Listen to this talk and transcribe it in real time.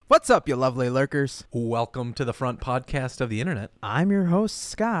What's up, you lovely lurkers? Welcome to the front podcast of the internet. I'm your host,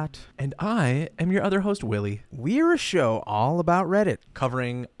 Scott. And I am your other host, Willie, We're a show all about Reddit,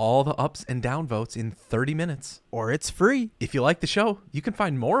 covering all the ups and down votes in 30 minutes. or it's free, If you like the show, you can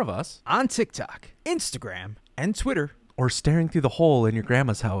find more of us. on TikTok, Instagram, and Twitter. Or staring through the hole in your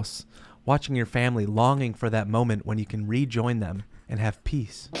grandma's house, watching your family longing for that moment when you can rejoin them and have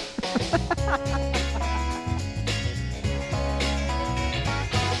peace.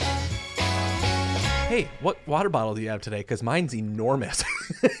 Hey, what water bottle do you have today? Because mine's enormous.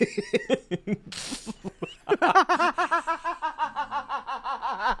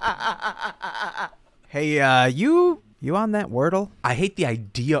 Hey, you on that Wordle? I hate the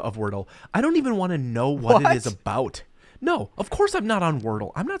idea of Wordle. I don't even want to know what it is about. No, of course I'm not on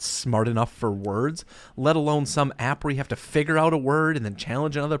Wordle. I'm not smart enough for words, let alone some app where you have to figure out a word and then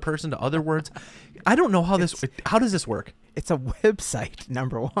challenge another person to other words. I don't know how how does this work? It's a website,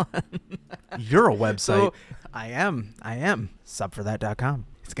 number one. You're a website. So, I am. Subforthat.com.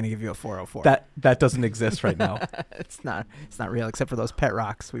 It's going to give you a 404. That doesn't exist right now. It's not real, except for those pet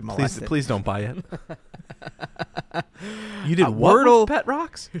rocks we molested. Please don't buy it. You did what Wordle with Pet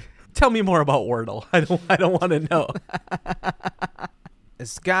Rocks? Tell me more about Wordle. I don't want to know.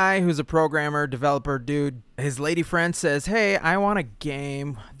 This guy who's a programmer, developer dude, his lady friend says, "Hey, I want a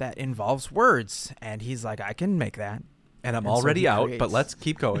game that involves words." And he's like, "I can make that." And I'm And so already he out, creates- but let's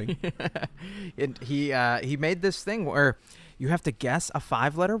keep going. And he made this thing where you have to guess a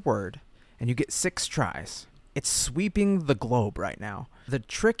 5-letter word, and you get 6 tries. It's sweeping the globe right now. The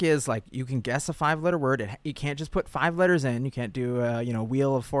trick is, like, you can guess a 5-letter word. You can't just put 5 letters in. You can't do,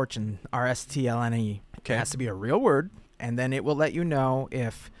 Wheel of Fortune, RSTLNE. Okay. It has to be a real word, and then it will let you know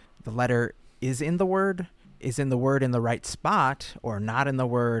if the letter is in the word in the right spot, or not in the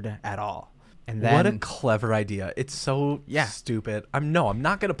word at all. And then What a clever idea. It's so stupid. I'm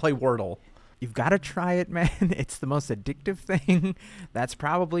not going to play Wordle. you've got to try it, man. It's the most addictive thing. That's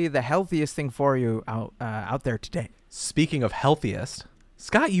probably the healthiest thing for you out there today. Speaking of healthiest,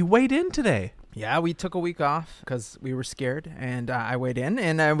 Scott, you weighed in today. Yeah, we took a week off because we were scared, and I weighed in,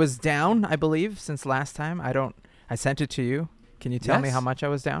 and I was down, I believe, since last time. I sent it to you. Can you tell me Yes. how much I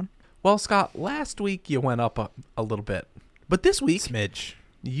was down? Well, Scott, last week you went up a little bit. But this week, Smidge.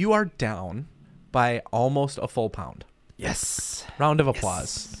 you are down by almost a full pound. Yes. Round of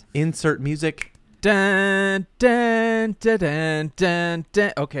applause. Insert music. Dun, dun, dun, dun, dun,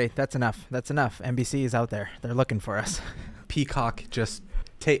 dun. Okay, that's enough. NBC is out there. They're looking for us. Peacock,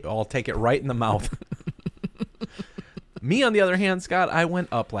 I'll take it right in the mouth. Me, on the other hand, Scott, I went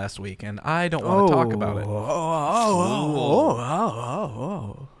up last week, and I don't want to talk about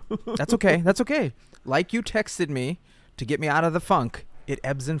it. That's okay. That's okay. Like you texted me to get me out of the funk, it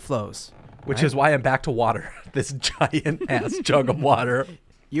ebbs and flows. Which right? is why I'm back to water. This giant ass jug of water.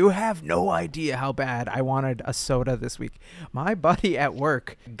 You have no idea how bad I wanted a soda this week. My buddy at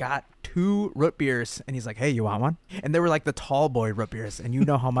work got 2 root beers, and he's like, "Hey, you want one?" And they were like the tall boy root beers, and you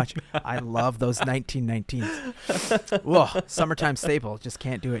know how much I love those 1919s. Whoa, summertime staple. Just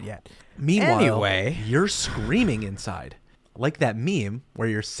can't do it yet. Meanwhile, Anyway. you're screaming inside. Like that meme where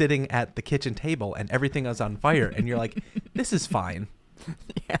you're sitting at the kitchen table and everything is on fire, and you're like, this is fine.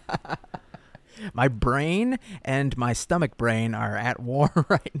 My brain and my stomach brain are at war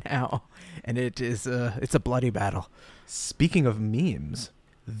right now, and it's a bloody battle. Speaking of memes,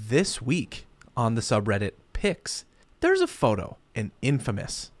 this week on the subreddit Pics, there's a photo, an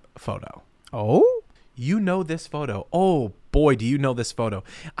infamous photo. Oh? You know this photo. Oh boy, do you know this photo.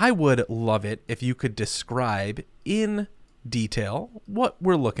 I would love it if you could describe in detail what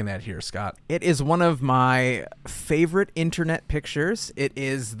we're looking at here, Scott. It is one of my favorite internet pictures. It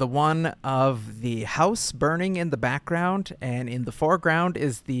is the one of the house burning in the background, and in the foreground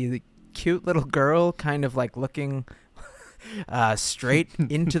is the cute little girl kind of like looking straight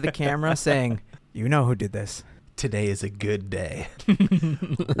into the camera saying, "You know who did this." Today is a good day.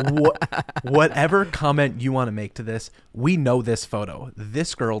 Whatever comment you want to make to this, we know this photo.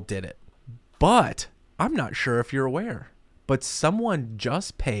 This girl did it. But I'm not sure if you're aware, but someone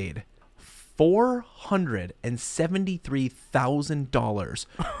just paid $473,000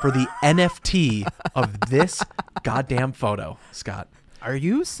 for the NFT of this goddamn photo, Scott. Are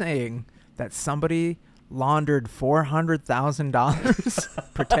you saying that somebody laundered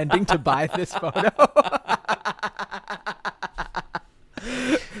 $400,000 pretending to buy this photo?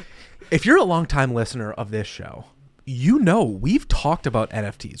 If you're a longtime listener of this show, you know we've talked about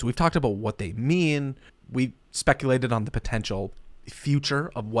NFTs. We've talked about what they mean. We speculated on the potential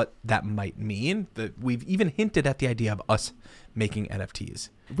future of what that might mean. We've even hinted at the idea of us making NFTs.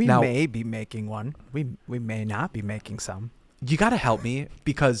 We Now, may be making one. We may not be making some. You got to help me,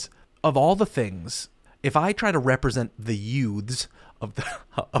 because of all the things, if I try to represent the youths of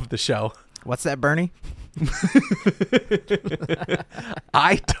the show, What's that, Bernie?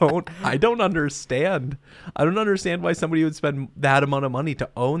 I don't understand. I don't understand why somebody would spend that amount of money to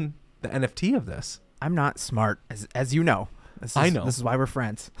own the NFT of this. I'm not smart, as you know. I know. This is why we're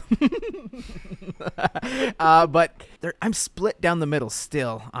friends. But I'm split down the middle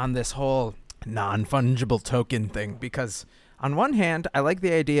still on this whole non-fungible token thing, because on one hand, I like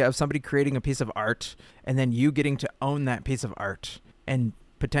the idea of somebody creating a piece of art and then you getting to own that piece of art and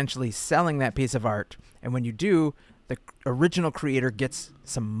potentially selling that piece of art. And when you do, the original creator gets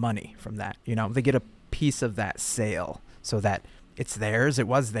some money from that. You know, they get a piece of that sale so that it's theirs. It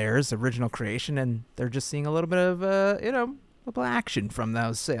was theirs, original creation, and they're just seeing a little bit of, little action from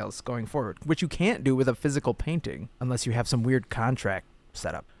those sales going forward, which you can't do with a physical painting unless you have some weird contract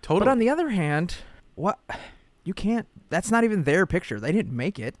set up. Totally. But on the other hand, you can't. That's not even their picture. They didn't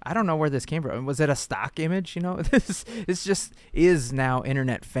make it. I don't know where this came from. Was it a stock image? You know, this just is now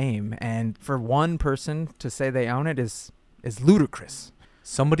internet fame, and for one person to say they own it is ludicrous.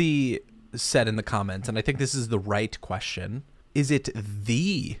 Somebody said in the comments, and I think this is the right question: is it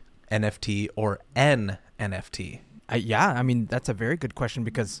the NFT or an NFT? Yeah, I mean, that's a very good question,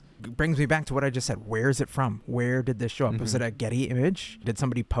 because it brings me back to what I just said. Where is it from? Where did this show up? Mm-hmm. Was it a Getty image? Did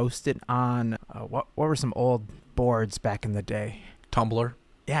somebody post it on, what were some old boards back in the day? Tumblr?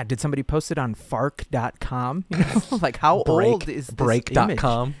 Yeah, did somebody post it on Fark.com? You know, like how old is this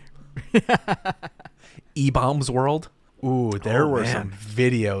Break.com? E-Bombs World? Ooh, there were some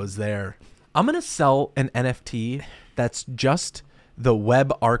videos there. I'm going to sell an NFT that's just the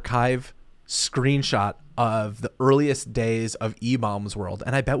web archive screenshot of the earliest days of E-Bombs World,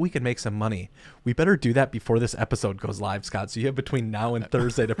 and I bet we could make some money. We better do that before this episode goes live, Scott, so you have between now and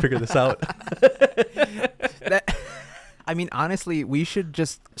Thursday to figure this out. I mean, honestly, we should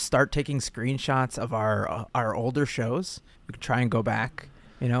just start taking screenshots of our older shows. We could try and go back,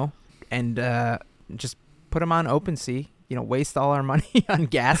 and just put them on OpenSea, waste all our money on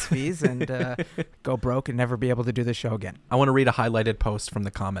gas fees and go broke and never be able to do the show again. I want to read a highlighted post from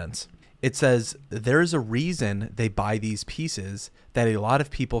the comments. It says, there's a reason they buy these pieces that a lot of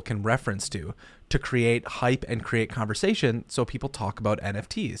people can reference to create hype and create conversation so people talk about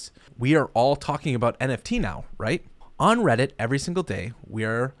NFTs. We are all talking about NFT now, right? On Reddit, every single day, we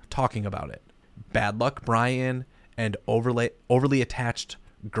are talking about it. Bad Luck Brian and overly attached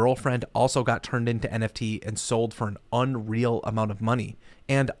girlfriend also got turned into NFT and sold for an unreal amount of money.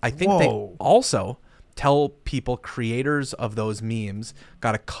 And I think they also tell people creators of those memes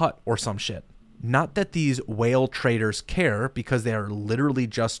got a cut or some shit. Not that these whale traders care, because they are literally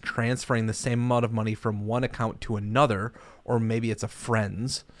just transferring the same amount of money from one account to another, or maybe it's a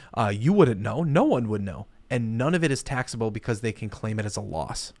friend's. You wouldn't know. No one would know. And none of it is taxable because they can claim it as a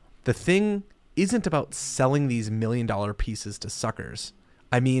loss. The thing isn't about selling these $1 million pieces to suckers.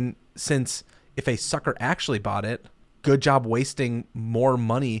 I mean, since if a sucker actually bought it, good job wasting more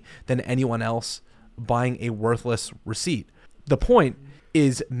money than anyone else buying a worthless receipt. The point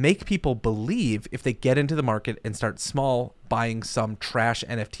is make people believe if they get into the market and start small, buying some trash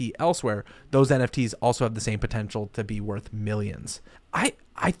NFT elsewhere, those NFTs also have the same potential to be worth millions. I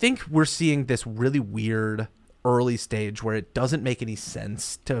think we're seeing this really weird early stage where it doesn't make any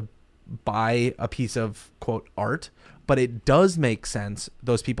sense to buy a piece of, quote, art, but it does make sense,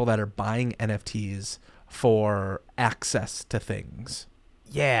 those people that are buying NFTs for access to things.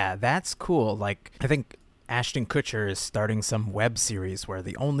 Yeah, that's cool. Like, I think Ashton Kutcher is starting some web series where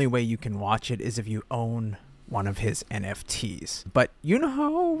the only way you can watch it is if you own one of his NFTs. But you know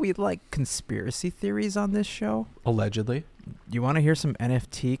how we like conspiracy theories on this show? Allegedly. You want to hear some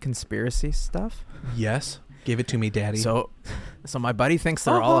NFT conspiracy stuff? Yes. Give it to me, Daddy. So my buddy thinks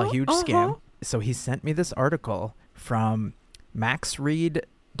they're all a huge scam. So he sent me this article from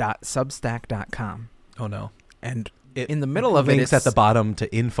maxread.substack.com. Oh, no. And in the middle of links at the bottom to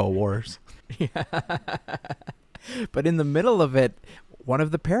InfoWars. Yeah. But in the middle of it, one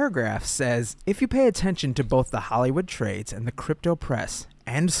of the paragraphs says, if you pay attention to both the Hollywood trades and the crypto press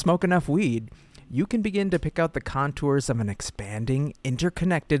and smoke enough weed, you can begin to pick out the contours of an expanding,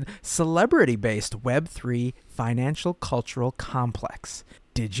 interconnected, celebrity-based Web3 financial cultural complex.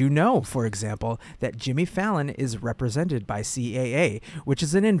 Did you know, for example, that Jimmy Fallon is represented by CAA, which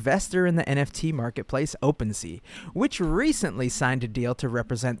is an investor in the NFT marketplace OpenSea, which recently signed a deal to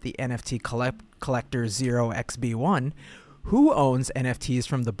represent the NFT collector 0xB1, who owns NFTs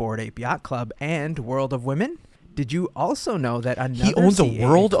from the Bored Ape Yacht Club and World of Women? Did you also know that another he owns CAA a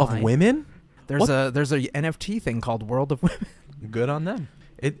World client, of Women? There's a NFT thing called World of Women. Good on them.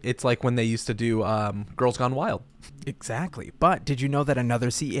 It's like when they used to do Girls Gone Wild. Exactly. But did you know that another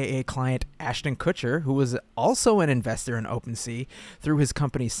CAA client, Ashton Kutcher, who was also an investor in OpenSea through his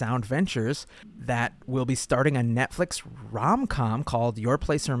company Sound Ventures, that will be starting a Netflix rom-com called Your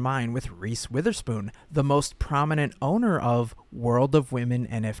Place or Mine with Reese Witherspoon, the most prominent owner of World of Women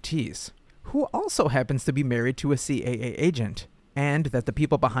NFTs, who also happens to be married to a CAA agent, and that the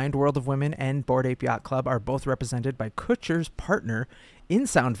people behind World of Women and Bored Ape Yacht Club are both represented by Kutcher's partner in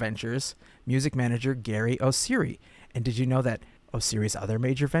Sound Ventures, music manager Gary Osiri. And did you know that Osiri's other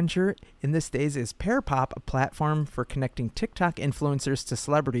major venture in this days is Pearpop, a platform for connecting TikTok influencers to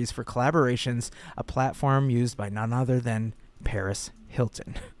celebrities for collaborations, a platform used by none other than Paris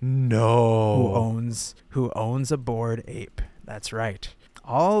Hilton. No. Who owns a Bored Ape. That's right.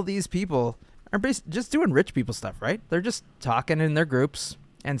 All these people are just doing rich people stuff, right? They're just talking in their groups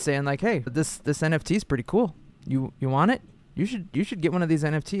and saying like, "Hey, this NFT is pretty cool. You want it? You should get one of these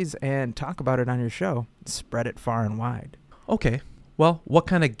NFTs and talk about it on your show. Spread it far and wide." Okay. Well, what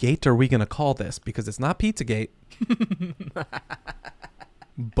kind of gate are we going to call this? Because it's not Pizzagate.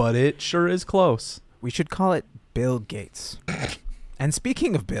 But it sure is close. We should call it Bill Gates. And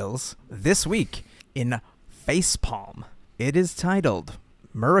speaking of bills, this week in Facepalm, it is titled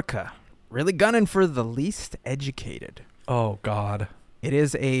Murica, really gunning for the least educated. Oh, God. It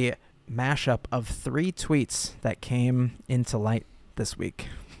is a mashup of 3 tweets that came into light this week.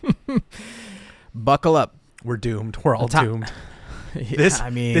 Buckle up. We're doomed. We're all doomed. Yeah,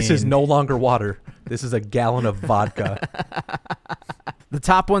 this is no longer water. This is a gallon of vodka. The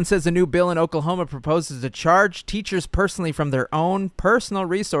top one says a new bill in Oklahoma proposes to charge teachers personally from their own personal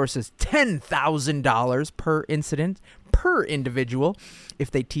resources $10,000 per incident per individual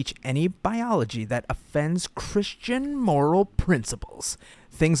if they teach any biology that offends Christian moral principles.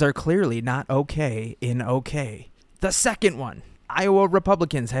 Things are clearly not okay in okay. The second one. Iowa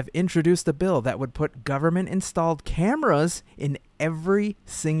Republicans have introduced a bill that would put government-installed cameras in every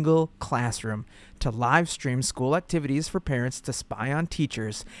single classroom to live stream school activities for parents to spy on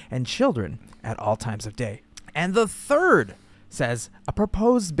teachers and children at all times of day. And the third says a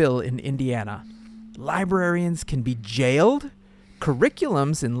proposed bill in Indiana. Librarians can be jailed.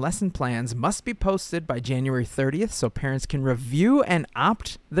 Curriculums and lesson plans must be posted by January 30th so parents can review and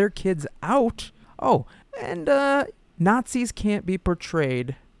opt their kids out. Oh, and Nazis can't be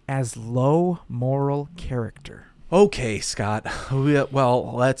portrayed as low moral character. Okay, Scott.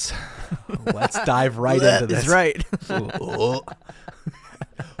 Well, let's dive right into this. That's right.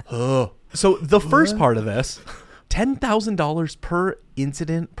 So the first part of this, $10,000 per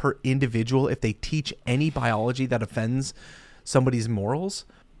incident per individual if they teach any biology that offends somebody's morals.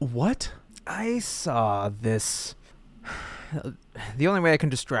 What? I saw this. The only way I can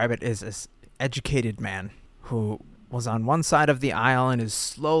describe it is this educated man who was on one side of the aisle and is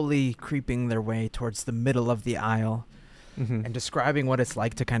slowly creeping their way towards the middle of the aisle, and describing what it's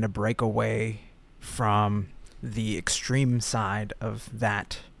like to kind of break away from the extreme side of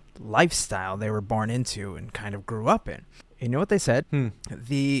that lifestyle they were born into and kind of grew up in. You know what they said?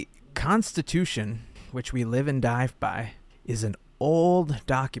 The Constitution, which we live and die by, is an old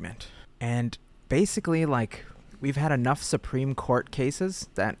document. And basically, like, we've had enough Supreme Court cases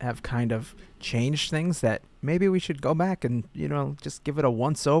that have kind of changed things that maybe we should go back and, just give it a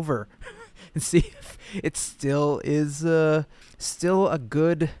once over and see if it still is still a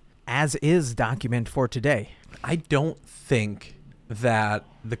good as is document for today. I don't think that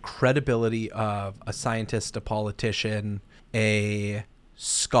the credibility of a scientist, a politician, a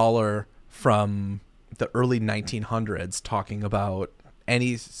scholar from the early 1900s talking about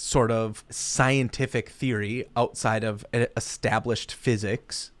any sort of scientific theory outside of established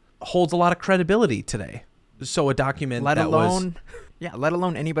physics holds a lot of credibility today. So a document let alone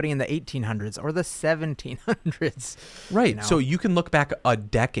anybody in the 1800s or the 1700s. Right. So you can look back a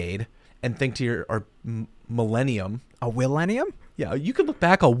decade and think to or millennium. A millennium? Yeah, you can look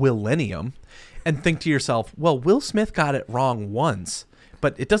back a millennium and think to yourself, well, Will Smith got it wrong once,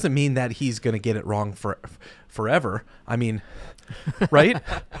 but it doesn't mean that he's going to get it wrong forever. I mean, right?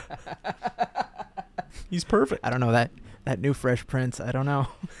 He's perfect. I don't know that new Fresh Prince. I don't know.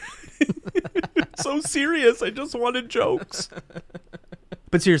 So serious. I just wanted jokes.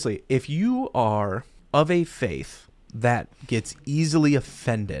 But seriously, if you are of a faith that gets easily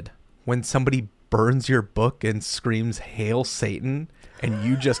offended when somebody burns your book and screams, "Hail Satan," and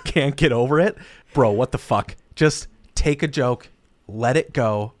you just can't get over it, bro, what the fuck? Just take a joke, let it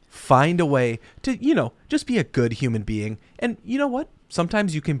go, find a way to, just be a good human being. And you know what?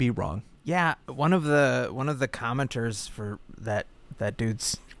 Sometimes you can be wrong. Yeah, one of the commenters for that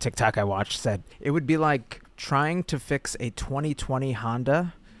dude's TikTok I watched said it would be like trying to fix a 2020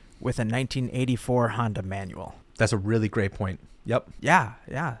 Honda with a 1984 Honda manual. That's a really great point. Yep. Yeah.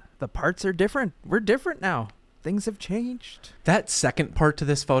 The parts are different. We're different now. Things have changed. That second part to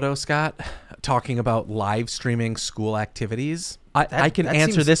this photo, Scott, talking about live streaming school activities, I can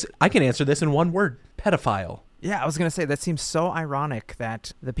answer this. I can answer this in one word: pedophile. Yeah, I was going to say, that seems so ironic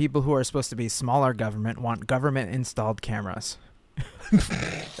that the people who are supposed to be smaller government want government-installed cameras.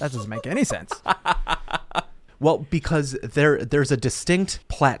 That doesn't make any sense. Well, because there's a distinct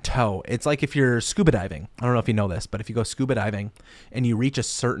plateau. It's like if you're scuba diving. I don't know if you know this, but if you go scuba diving and you reach a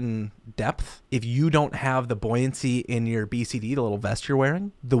certain depth, if you don't have the buoyancy in your BCD, the little vest you're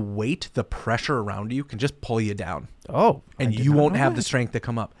wearing, the weight, the pressure around you can just pull you down. Oh, and you won't have the strength to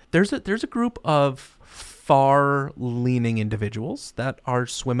come up. There's a group of far-leaning individuals that are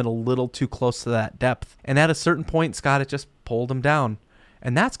swimming a little too close to that depth. And at a certain point, Scott, it just pulled them down.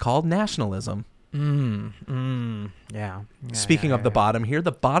 And that's called nationalism. Yeah. Speaking of the bottom here,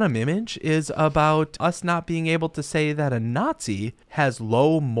 the bottom image is about us not being able to say that a Nazi has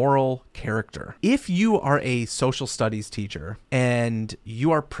low moral character. If you are a social studies teacher and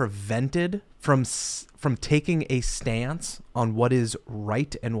you are prevented from taking a stance on what is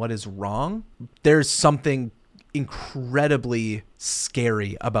right and what is wrong, there's something incredibly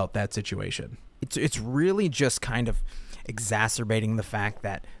scary about that situation. It's really just kind of exacerbating the fact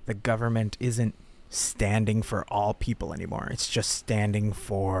that the government isn't standing for all people anymore. It's just standing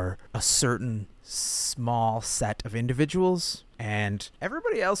for a certain small set of individuals, and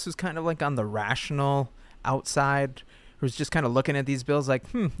everybody else who's kind of like on the rational outside, who's just kind of looking at these bills like,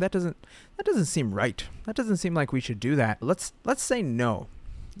 that doesn't seem right. That doesn't seem like we should do that. Let's say no.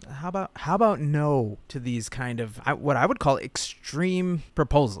 How about no to these kind of what I would call extreme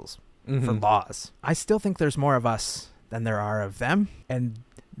proposals for laws? I still think there's more of us than there are of them, and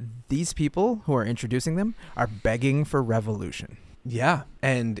these people who are introducing them are begging for revolution. Yeah,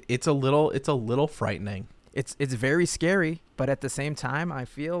 and it's a little frightening. It's very scary, but at the same time, I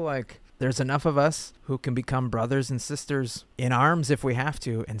feel like there's enough of us who can become brothers and sisters in arms if we have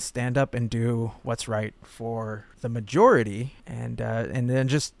to, and stand up and do what's right for the majority, and then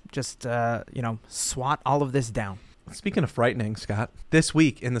just swat all of this down. Speaking of frightening, Scott, this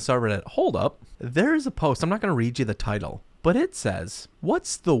week in the subreddit, hold up, there's a post. I'm not going to read you the title, but it says,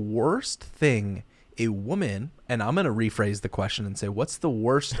 what's the worst thing a woman, and I'm going to rephrase the question and say, what's the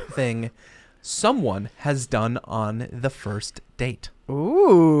worst thing someone has done on the first date?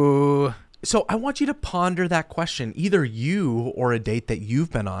 Ooh. So I want you to ponder that question, either you or a date that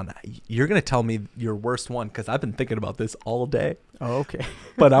you've been on. You're going to tell me your worst one, because I've been thinking about this all day. Oh, okay.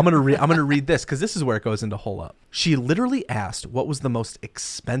 But I'm going to read this, because this is where it goes into hole up. She literally asked what was the most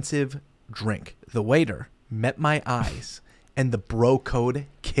expensive drink. The waiter met my eyes, and the bro code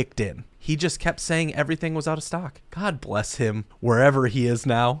kicked in. He just kept saying everything was out of stock. God bless him, wherever he is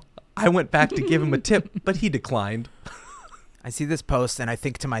now. I went back to give him a tip, but he declined. I see this post and I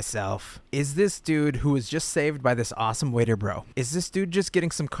think to myself, is this dude who was just saved by this awesome waiter bro, is this dude just getting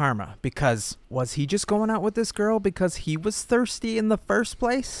some karma? Because was he just going out with this girl because he was thirsty in the first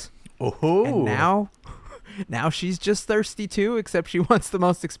place? Oh. And now she's just thirsty too, except she wants the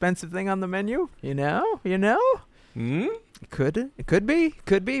most expensive thing on the menu? You know? It could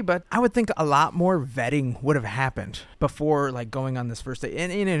be, but I would think a lot more vetting would have happened before like going on this first date.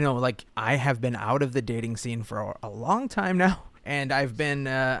 And like I have been out of the dating scene for a long time now, and I've been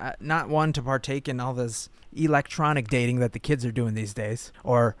not one to partake in all this electronic dating that the kids are doing these days,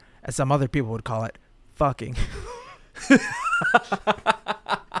 or as some other people would call it, fucking.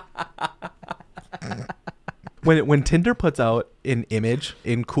 When Tinder puts out an image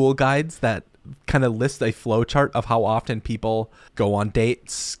in cool guides that kind of lists a flow chart of how often people go on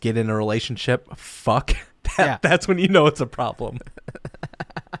dates, get in a relationship, fuck, that's when you know it's a problem.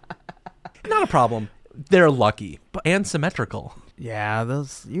 Not a problem. They're lucky and symmetrical. Yeah,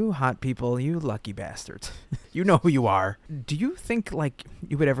 you hot people, you lucky bastards. You know who you are. Do you think like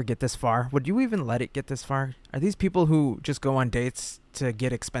you would ever get this far? Would you even let it get this far? Are these people who just go on dates to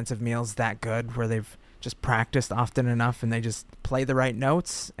get expensive meals that good, where they've just practiced often enough and they just play the right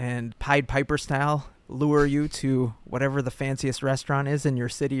notes and Pied Piper style lure you to whatever the fanciest restaurant is in your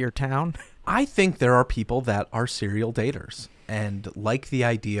city or town? I think there are people that are serial daters and like the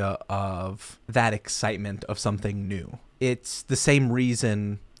idea of that excitement of something new. It's the same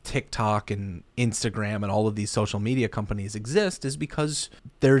reason TikTok and Instagram and all of these social media companies exist, is because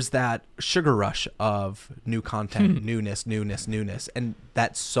there's that sugar rush of new content, newness. And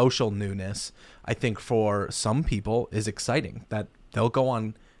that social newness, I think for some people is exciting, that they'll go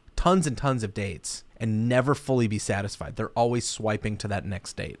on tons and tons of dates and never fully be satisfied. They're always swiping to that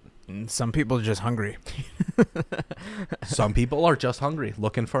next date. Some people are just hungry. Some people are just hungry,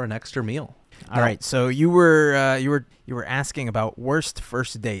 looking for an extra meal. All right, so you were asking about worst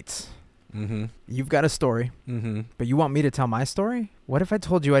first dates. Mm-hmm. You've got a story, but you want me to tell my story? What if I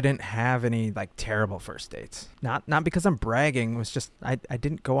told you I didn't have any like terrible first dates? Not because I'm bragging. It was just I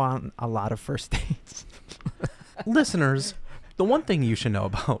didn't go on a lot of first dates. Listeners, the one thing you should know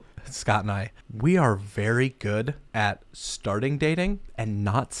about Scott and I, we are very good at starting dating and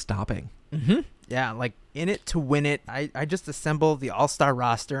not stopping. Mm-hmm. Yeah, like in it to win it. I just assemble the all-star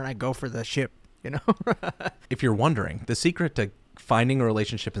roster and I go for the ship, you know? If you're wondering, the secret to finding a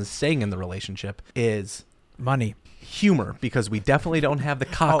relationship and staying in the relationship is money. Humor, because we definitely don't have the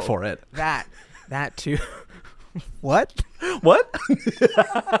cock for it. That too. What?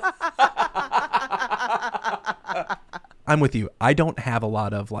 I'm with you. I don't have a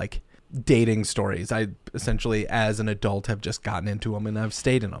lot of like dating stories. I essentially, as an adult, have just gotten into them and I've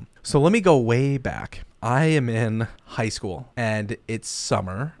stayed in them. So let me go way back. I am in high school and it's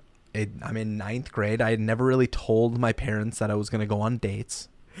summer. I'm in 9th grade. I had never really told my parents that I was going to go on dates.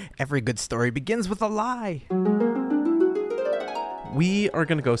 Every good story begins with a lie. We are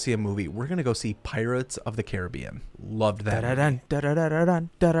going to go see a movie. We're going to go see Pirates of the Caribbean. Loved that movie.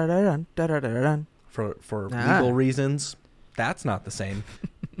 For legal reasons, that's not the same.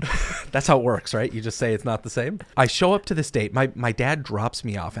 That's how it works, right? You just say it's not the same. I show up to this date. My dad drops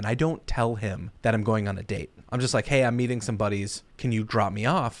me off, and I don't tell him that I'm going on a date. I'm just like, hey, I'm meeting some buddies. Can you drop me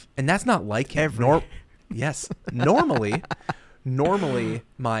off? And that's not like him. Yes. Normally,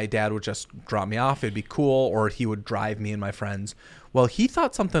 my dad would just drop me off. It'd be cool, or he would drive me and my friends. Well, he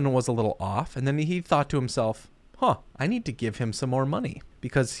thought something was a little off, and then he thought to himself, I need to give him some more money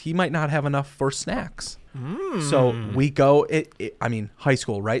because he might not have enough for snacks. So we go, high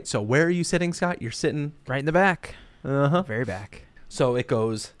school, right? So where are you sitting, Scott? You're sitting right in the back. Uh-huh. Very back. So it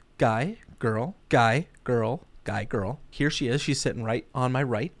goes guy, girl, guy, girl, guy, girl. Here she is. She's sitting right on my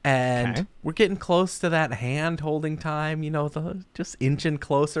right. And we're getting close to that hand holding time, just inching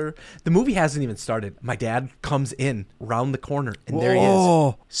closer. The movie hasn't even started. My dad comes in round the corner and there he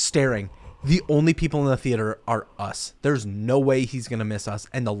is staring. The only people in the theater are us. There's no way he's going to miss us,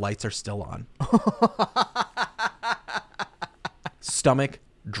 and the lights are still on. Stomach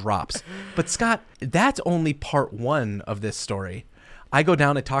drops. But Scott, that's only part one of this story. I go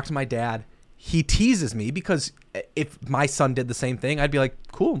down and talk to my dad. He teases me because if my son did the same thing, I'd be like,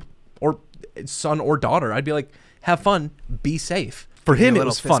 cool. Or son or daughter, I'd be like, have fun, be safe. For him, it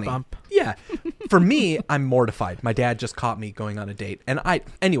was funny. Bump. Yeah. For me, I'm mortified. My dad just caught me going on a date. And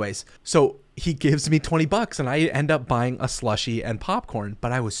anyways, so he gives me $20 and I end up buying a slushie and popcorn.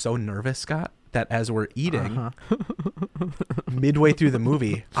 But I was so nervous, Scott, that as we're eating, midway through the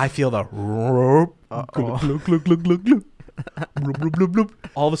movie, I feel the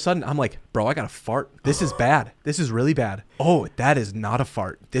all of a sudden, I'm like, bro, I got to fart. This is bad. This is really bad. Oh, that is not a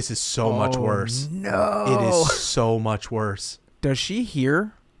fart. This is so much worse. No. It is so much worse. Does she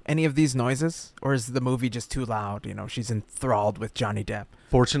hear any of these noises, or is the movie just too loud? She's enthralled with Johnny Depp.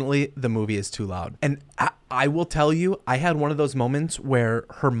 Fortunately, the movie is too loud. And I will tell you, I had one of those moments where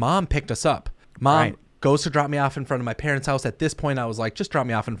her mom picked us up. Mom goes to drop me off in front of my parents' house. At this point, I was like, just drop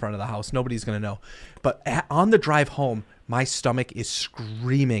me off in front of the house. Nobody's going to know. But on the drive home, my stomach is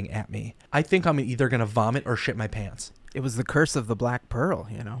screaming at me. I think I'm either going to vomit or shit my pants. It was the curse of the Black Pearl,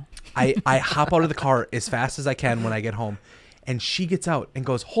 I hop out of the car as fast as I can when I get home. And she gets out and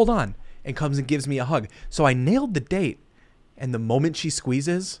goes, hold on, and comes and gives me a hug. So I nailed the date. And the moment she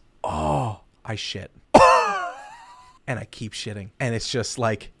squeezes, I shit. And I keep shitting. And it's just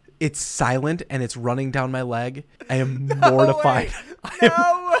like, it's silent and it's running down my leg. I am mortified.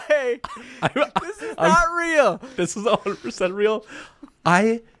 No way. This is not real. This is 100% real.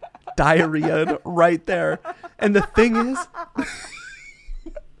 I diarrheaed right there. And the thing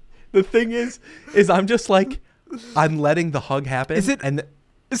is I'm just like, I'm letting the hug happen. Is it?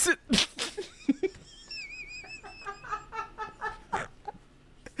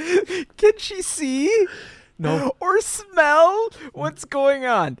 Can she see? No. Or smell what's going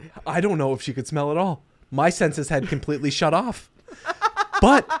on? I don't know if she could smell at all. My senses had completely shut off.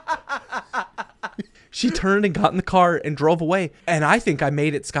 But she turned and got in the car and drove away. And I think I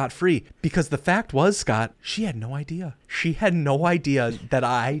made it scot-free because the fact was, Scott, she had no idea. She had no idea that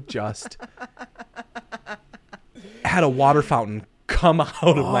I just had a water fountain come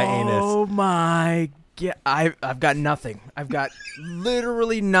out of my anus. Oh my Yeah, I've got nothing. I've got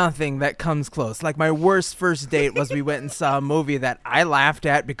literally nothing that comes close. Like, my worst first date was we went and saw a movie that I laughed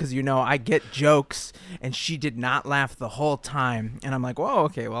at because, I get jokes, and she did not laugh the whole time. And I'm like, whoa,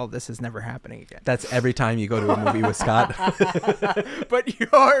 okay, well, this is never happening again. That's every time you go to a movie with Scott. But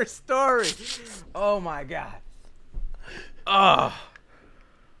your story, oh my God. I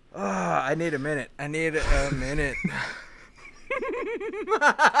need a minute.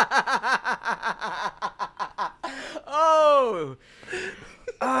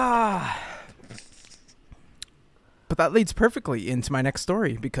 But that leads perfectly into my next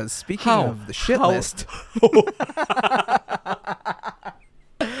story, because speaking of the shit list,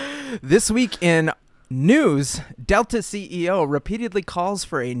 this week in news, Delta CEO repeatedly calls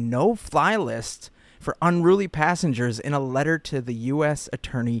for a no-fly list for unruly passengers in a letter to the U.S.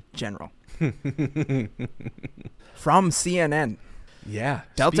 Attorney General. From CNN. Yeah.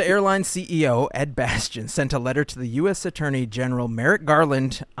 Delta Airlines CEO Ed Bastian sent a letter to the U.S. Attorney General Merrick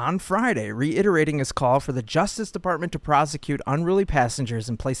Garland on Friday, reiterating his call for the Justice Department to prosecute unruly passengers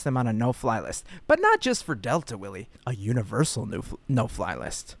and place them on a no-fly list. But not just for Delta, Willie, a universal no-fly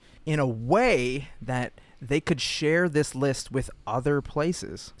list. In a way that they could share this list with other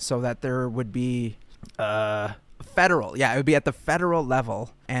places, so that there would be federal. Yeah, it would be at the federal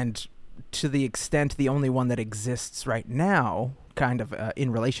level, and to the extent the only one that exists right now, kind of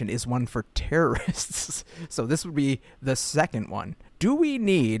in relation, is one for terrorists. So this would be the second one. Do we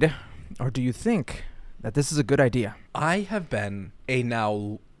need, or do you think that this is a good idea? I have been a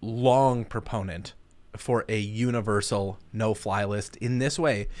now long proponent for a universal no-fly list in this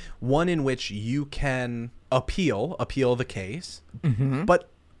way, one in which you can appeal the case, but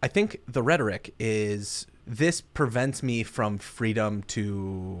I think the rhetoric is, this prevents me from freedom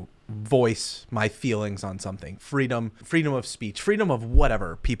to voice my feelings on something, freedom of speech, freedom of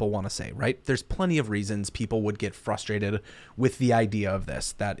whatever people want to say, right? There's plenty of reasons people would get frustrated with the idea of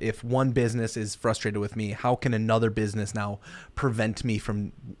this, that if one business is frustrated with me, how can another business now prevent me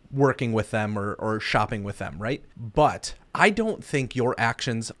from working with them or shopping with them, right? But I don't think your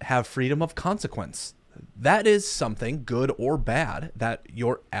actions have freedom of consequence. That is something, good or bad, that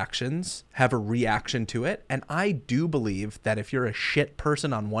your actions have a reaction to it. And I do believe that if you're a shit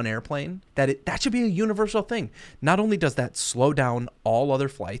person on one airplane, that should be a universal thing. Not only does that slow down all other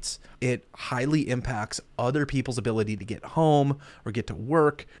flights, it highly impacts other people's ability to get home or get to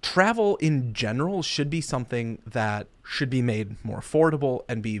work. Travel in general should be something that should be made more affordable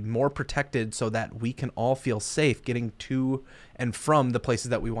and be more protected, so that we can all feel safe getting to and from the places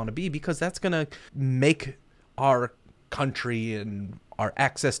that we want to be, because that's going to make our country and our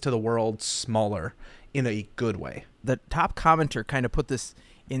access to the world smaller in a good way. The top commenter kind of put this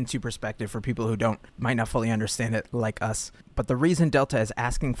into perspective for people who might not fully understand it like us. But the reason Delta is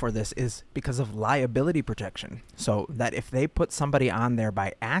asking for this is because of liability protection. So that if they put somebody on there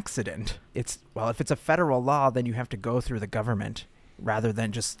by accident, if it's a federal law, then you have to go through the government rather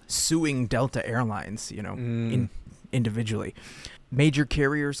than just suing Delta Airlines, individually. Major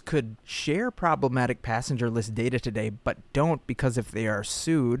carriers could share problematic passenger list data today, but don't, because if they are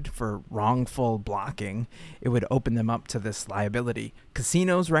sued for wrongful blocking, it would open them up to this liability.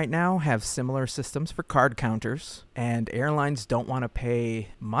 Casinos right now have similar systems for card counters, and airlines don't want to pay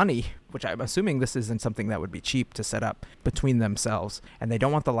money, which I'm assuming this isn't something that would be cheap to set up, between themselves. And they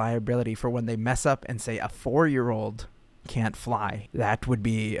don't want the liability for when they mess up and say a 4-year-old can't fly. That would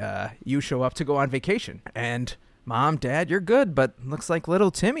be you show up to go on vacation, and Mom, Dad, you're good, but looks like little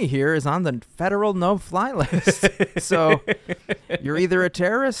Timmy here is on the federal no-fly list. So you're either a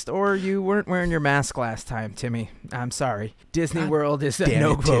terrorist or you weren't wearing your mask last time, Timmy. I'm sorry. Disney World is a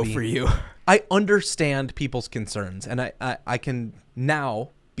no-go for you. I understand people's concerns, and I can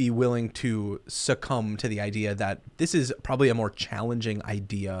now be willing to succumb to the idea that this is probably a more challenging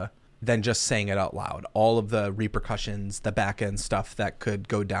idea than just saying it out loud. All of the repercussions, the back-end stuff that could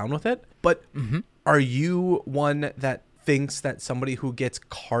go down with it. But are you one that thinks that somebody who gets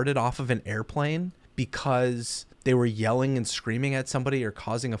carted off of an airplane because they were yelling and screaming at somebody or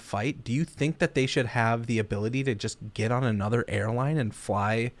causing a fight, do you think that they should have the ability to just get on another airline and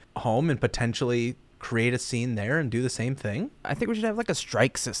fly home and potentially create a scene there and do the same thing? I think we should have like a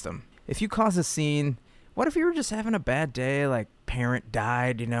strike system. If you cause a scene, what if you were just having a bad day, like parent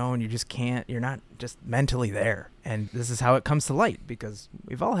died, and you're not just mentally there. And this is how it comes to light, because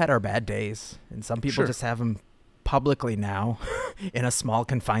we've all had our bad days, and some people just have them publicly now in a small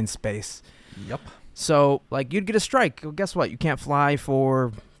confined space. Yep. So you'd get a strike. Well, guess what? You can't fly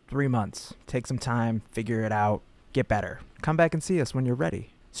for 3 months. Take some time, figure it out, get better. Come back and see us when you're ready.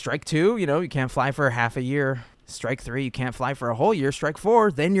 Strike 2, you can't fly for half a year. Strike 3, you can't fly for a whole year. Strike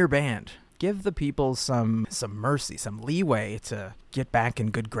 4, then you're banned. give the people some mercy, some leeway to get back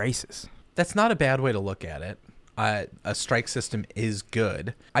in good graces. That's not a bad way to look at it. A strike system is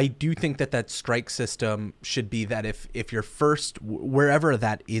good. I do think that strike system should be that if you're first, wherever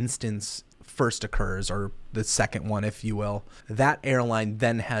that instance first occurs, or the second one, if you will, that airline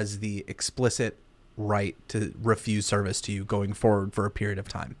then has the explicit right to refuse service to you going forward for a period of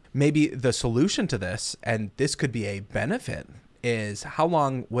time. Maybe the solution to this, and this could be a benefit, is how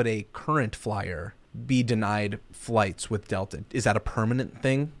long would a current flyer be denied flights with Delta? Is that a permanent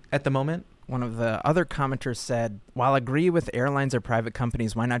thing at the moment? One of the other commenters said, while I agree with airlines or private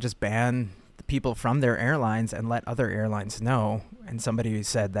companies, why not just ban the people from their airlines and let other airlines know? And somebody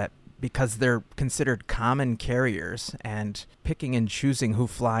said that because they're considered common carriers and picking and choosing who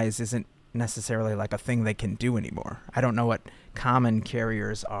flies isn't necessarily like a thing they can do anymore. I don't know what common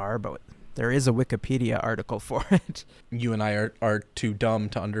carriers are, but there is a Wikipedia article for it. You and I are too dumb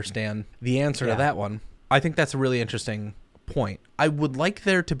to understand the answer to that one. I think that's a really interesting point. I would like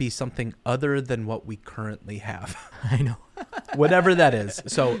there to be something other than what we currently have. I know. Whatever that is.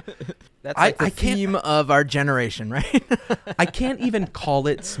 So that's like the theme of our generation, right? I can't even call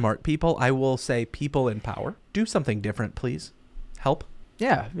it smart people. I will say people in power. Do something different, please. Help.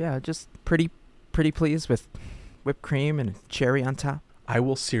 Yeah, just pretty please with whipped cream and cherry on top. I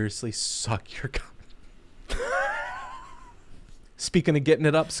will seriously suck your comment. Speaking of getting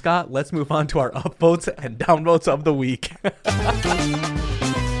it up, Scott, let's move on to our upvotes and downvotes of the week.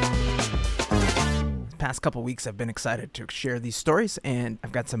 Past couple weeks I've been excited to share these stories, and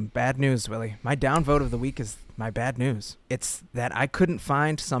I've got some bad news, Willie. My downvote of the week is my bad news. It's that I couldn't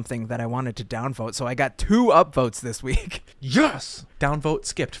find something that I wanted to downvote, so I got 2 upvotes this week. Yes! Downvote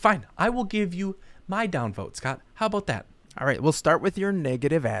skipped. Fine. I will give you my downvote, Scott. How about that? All right, we'll start with your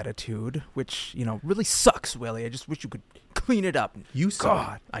negative attitude, which, really sucks, Willie. I just wish you could clean it up. You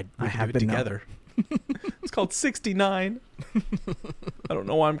saw it. I have do it been together. It's called 69. I don't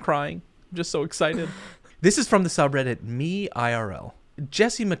know why I'm crying. I'm just so excited. This is from the subreddit Me IRL.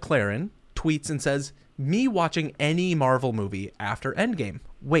 Jesse McLaren tweets and says, "Me watching any Marvel movie after Endgame.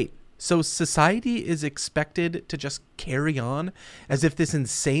 Wait, so society is expected to just carry on as if this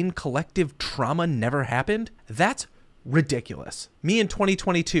insane collective trauma never happened? That's ridiculous. Me in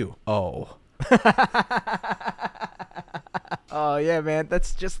 2022. Oh." Oh yeah, man,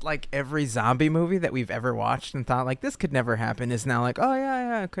 that's just like every zombie movie that we've ever watched and thought like this could never happen is now like, oh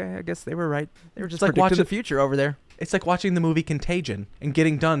yeah, okay, I guess they were right. They were just like predicting the future over there. It's like watching the movie Contagion and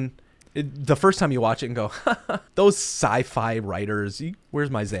getting done the first time you watch it and go, those sci-fi writers,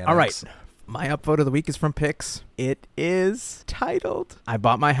 where's my Xanax? All right. My upvote of the week is from Pix. It is titled, "I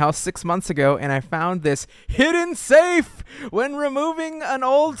bought my house 6 months ago and I found this hidden safe when removing an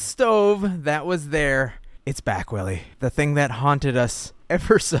old stove that was there. It's back, Willie. The thing that haunted us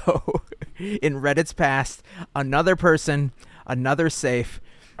ever so in Reddit's past. Another person, another safe."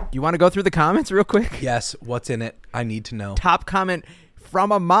 You want to go through the comments real quick? Yes. What's in it? I need to know. Top comment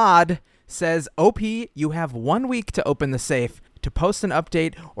from a mod says, "OP, you have 1 week to open the safe to post an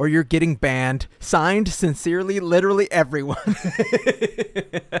update or you're getting banned. Signed, sincerely, literally everyone."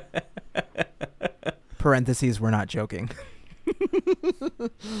 Parentheses, we're not joking.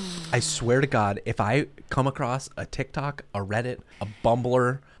 I swear to God, if I come across a TikTok, a Reddit, a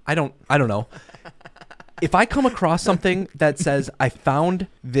Bumbler, I don't know. If I come across something that says I found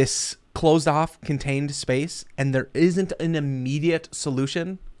this closed off contained space and there isn't an immediate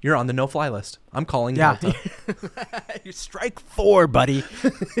solution, you're on the no-fly list. I'm calling Delta. You strike 4, buddy.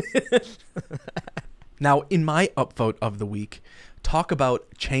 Now, in my upvote of the week, talk about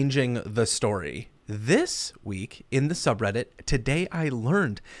changing the story. This week in the subreddit, Today I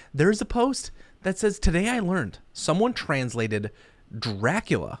Learned, there's a post that says, "Today I learned someone translated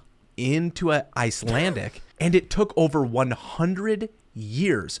Dracula into Icelandic, and it took over 100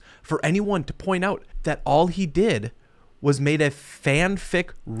 years for anyone to point out that all he did was made a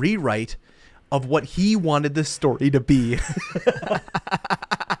fanfic rewrite of what he wanted the story to be."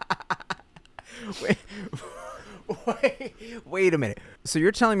 Wait a minute. So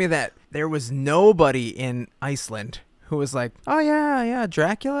you're telling me that there was nobody in Iceland who was like, "Oh yeah,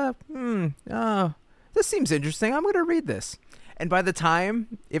 Dracula? This seems interesting. I'm going to read this." And by the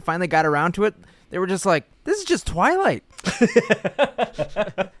time it finally got around to it, they were just like, "This is just Twilight."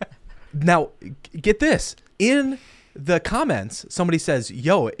 Now, get this. In the comments, somebody says,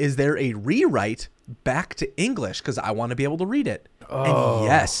 "Yo, is there a rewrite back to English? Because I want to be able to read it." Oh. And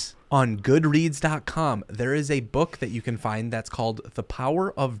yes, on goodreads.com, there is a book that you can find that's called The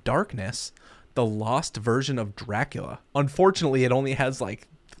Power of Darkness, the lost version of Dracula. Unfortunately, it only has like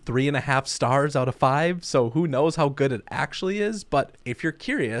 3.5 stars out of 5, so who knows how good it actually is. But if you're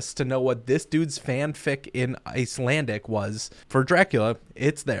curious to know what this dude's fanfic in Icelandic was for Dracula,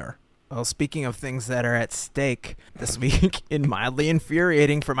 it's there. Well, speaking of things that are at stake this week in Mildly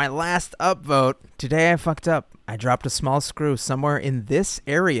Infuriating for my last upvote, today I fucked up. I dropped a small screw somewhere in this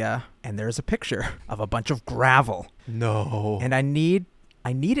area, and there's a picture of a bunch of gravel. No. And I need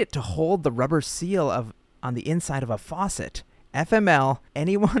it to hold the rubber seal on the inside of a faucet. FML,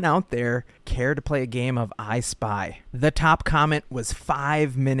 anyone out there care to play a game of I Spy? The top comment was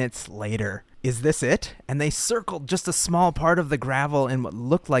 5 minutes later. Is this it? And they circled just a small part of the gravel in what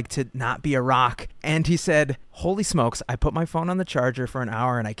looked like to not be a rock. And he said, holy smokes, I put my phone on the charger for an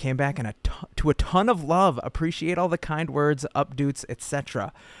hour and I came back and to a ton of love. Appreciate all the kind words, updates,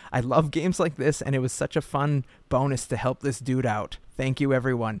 etc. I love games like this and it was such a fun bonus to help this dude out. Thank you,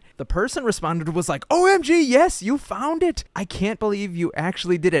 everyone. The person responded was like, OMG, yes, you found it. I can't believe you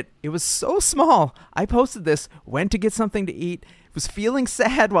actually did it. It was so small. I posted this, went to get something to eat, was feeling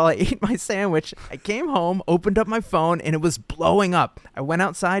sad while I ate my sandwich. I came home, opened up my phone, and it was blowing up. I went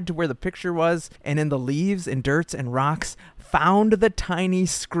outside to where the picture was, and in the leaves and dirts and rocks, found the tiny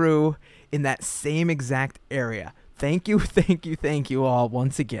screw in that same exact area. Thank you, thank you, thank you all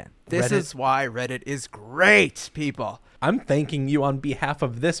once again. This is why Reddit is great, people. I'm thanking you on behalf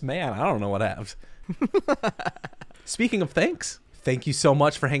of this man. I don't know what happened. Speaking of thanks, thank you so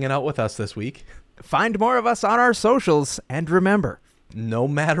much for hanging out with us this week. Find more of us on our socials, and remember, no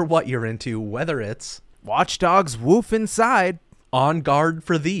matter what you're into, whether it's Watchdogs Woof Inside, On Guard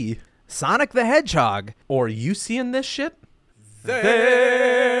for Thee, Sonic the Hedgehog, or you seeing this shit?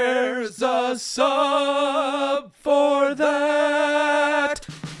 There's a sub for that.